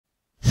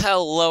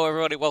Hello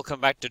everybody,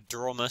 welcome back to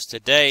Drawmas.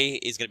 Today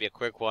is going to be a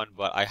quick one,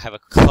 but I have a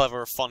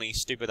clever, funny,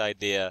 stupid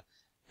idea,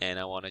 and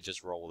I want to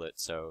just roll with it,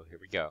 so here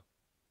we go.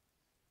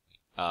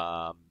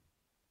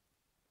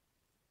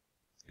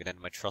 Get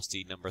into my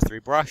trusty number 3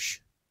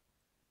 brush.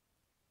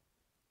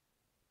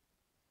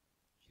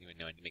 Even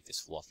know I need to make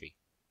this fluffy.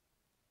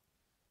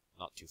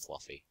 Not too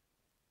fluffy.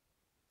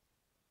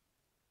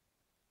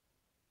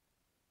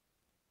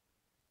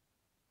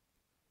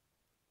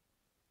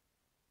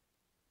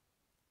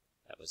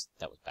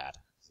 That was bad.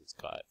 It's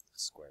got a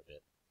square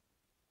bit.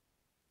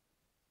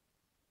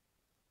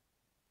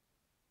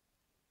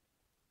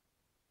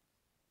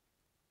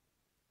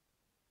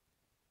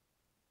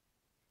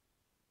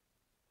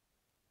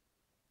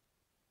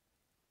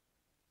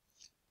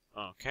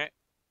 Okay.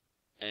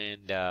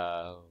 And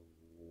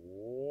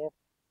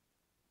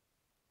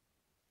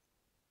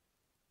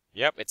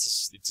yep,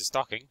 it's a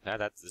stocking.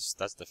 That's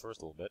the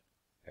first little bit.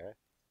 Okay.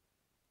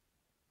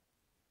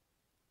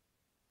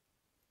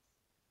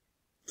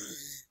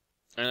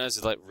 I know this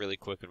is like really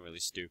quick and really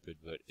stupid,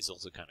 but it's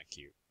also kind of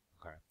cute.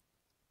 Okay.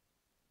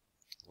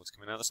 What's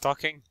coming out of the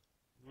stocking?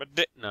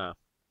 No.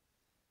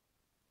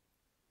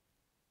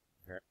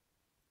 Okay.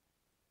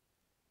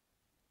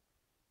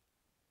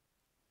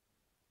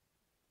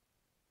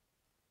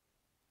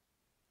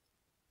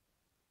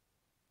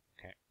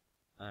 Okay.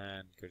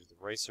 And go to the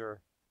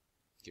eraser.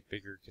 Get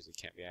bigger because it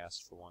can't be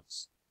asked for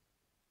once.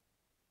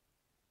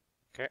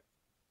 Okay.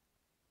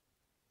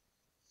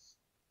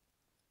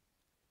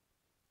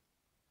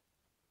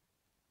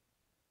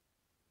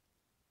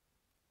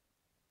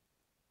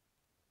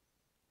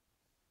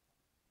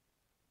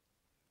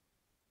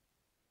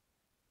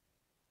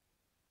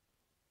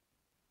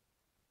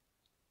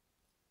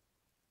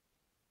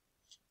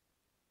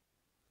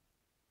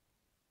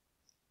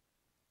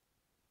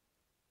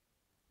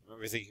 I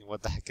remember thinking,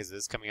 what the heck is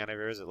this coming out of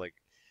here? Is it like,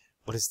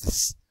 what is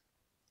this?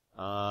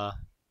 Oh,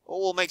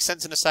 will make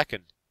sense in a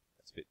second.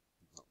 That's a bit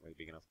not really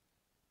big enough.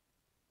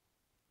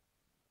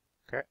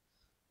 Okay.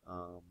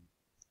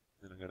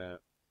 Then I'm gonna.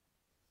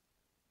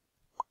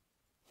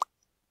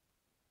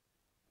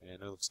 Yeah,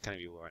 no, it looks kind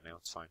of evil right now.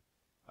 It's fine.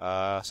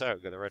 So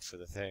I've got the red for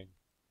the thing.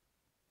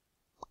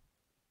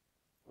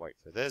 White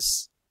for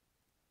this.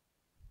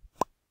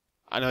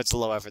 I know it's a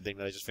low effort thing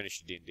that I just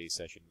finished a D&D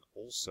session.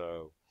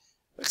 Also,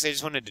 because I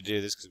just wanted to do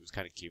this because it was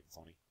kind of cute and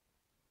funny.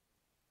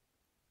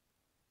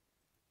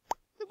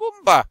 The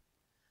Goomba!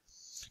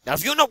 Now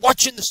if you're not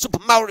watching the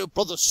Super Mario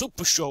Bros.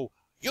 Super Show,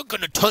 you're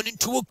gonna turn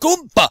into a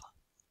Goomba!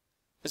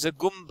 There's a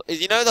Goomba...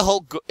 You know the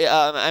whole...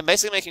 I'm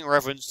basically making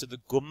reference to the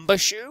Goomba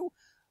shoe.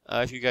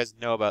 If you guys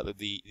know about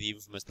the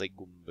infamous like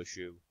Goomba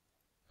shoe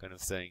kind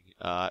of thing.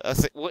 I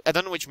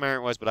don't know which Mario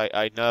it was, but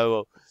I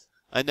know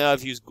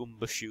I've used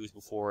Goomba shoes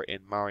before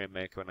in Mario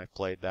Maker when I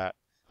played that.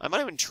 I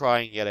might even try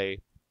and get a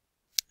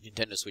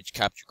Nintendo Switch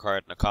capture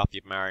card and a copy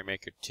of Mario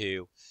Maker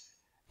 2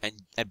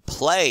 and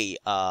play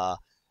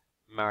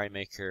Mario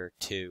Maker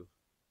 2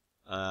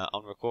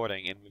 on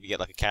recording and maybe get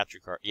like a capture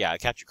card. Yeah, a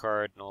capture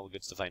card and all the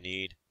good stuff I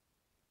need.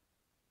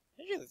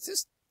 Actually,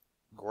 this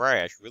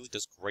grayish really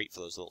does great for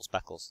those little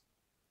speckles.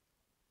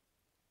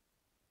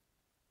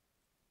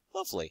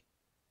 Lovely.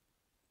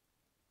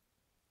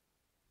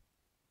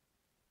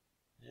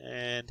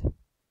 And here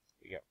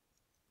we go.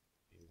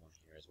 Maybe one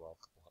here as well.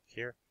 A couple up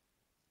here.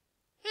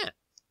 Yeah.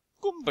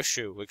 Goomba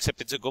shoe, except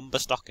it's a Goomba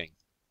stocking.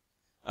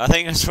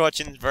 Thanks for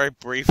watching this very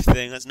brief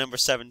thing. That's number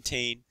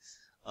 17.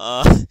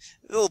 A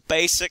little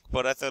basic,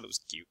 but I thought it was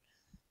cute.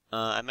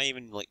 I may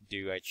even like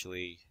do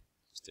actually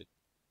just a...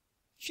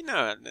 You know,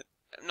 I'm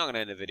not gonna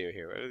end the video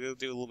here. We'll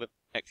do a little bit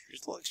extra,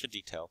 just a little extra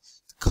detail.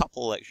 Just a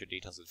couple extra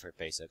details that's very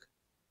basic.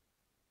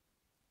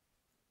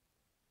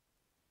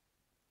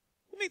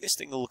 Make this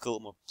thing look a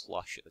little more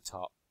plush at the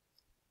top.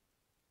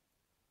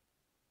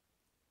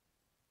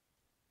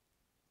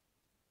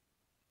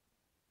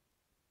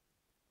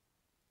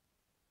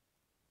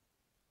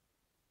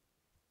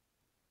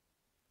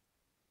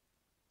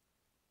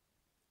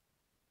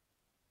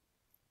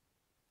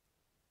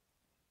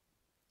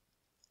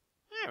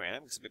 Anyway,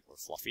 that looks a bit more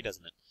fluffy,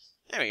 doesn't it?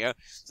 There we go.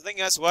 So thank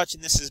you guys for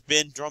watching. This has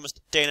been Drawmas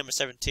day number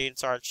 17.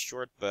 Sorry it's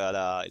short,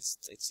 but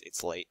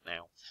it's late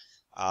now.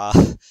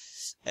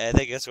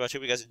 Thank you guys for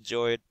watching. Hope you guys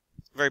enjoyed.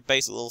 Very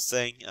basic little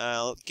thing.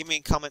 Give me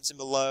comments in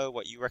below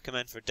what you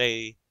recommend for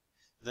the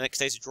next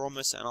day's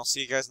Drawmas, and I'll see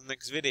you guys in the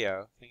next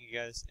video. Thank you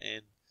guys,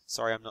 and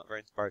sorry I'm not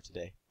very inspired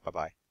today. Bye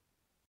bye.